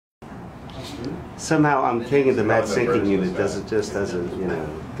Somehow I'm thinking the mat sinking unit doesn't do it.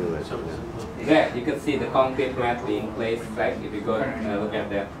 Yeah, you can see the concrete mat being placed, right? If you go look at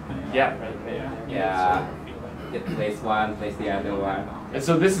that. Yeah, right there. Yeah, it place one, place the other one. And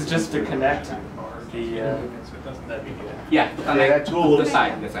so this is just to connect the. Yeah, to connect that tool the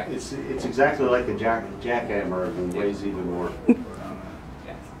side. It's exactly like a jackhammer and weighs even more.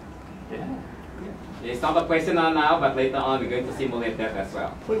 Yeah. It's not a question on now, but later on we're going to simulate that as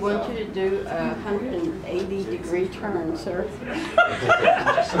well. We want you to do a 180-degree turn, sir.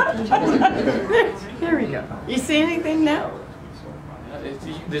 There we go. You see anything now?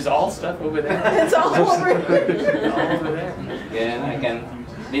 There's all stuff over there. It's all over there. All over there. Yeah, I can.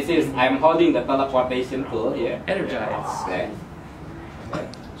 This is I'm holding the teleportation tool here. Energize. Okay.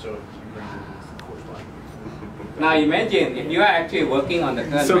 Now imagine if you are actually working on the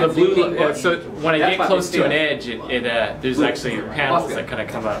current. So the blue, so when I That's get close what to an it's edge, there's actually panels that kind of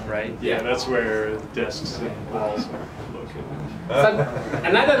come up, right? Yeah, that's where desks and walls are located. So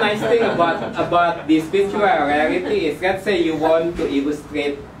another nice thing about this virtual reality is, let's say you want to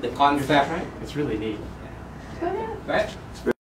illustrate the concept. It's really neat. Right?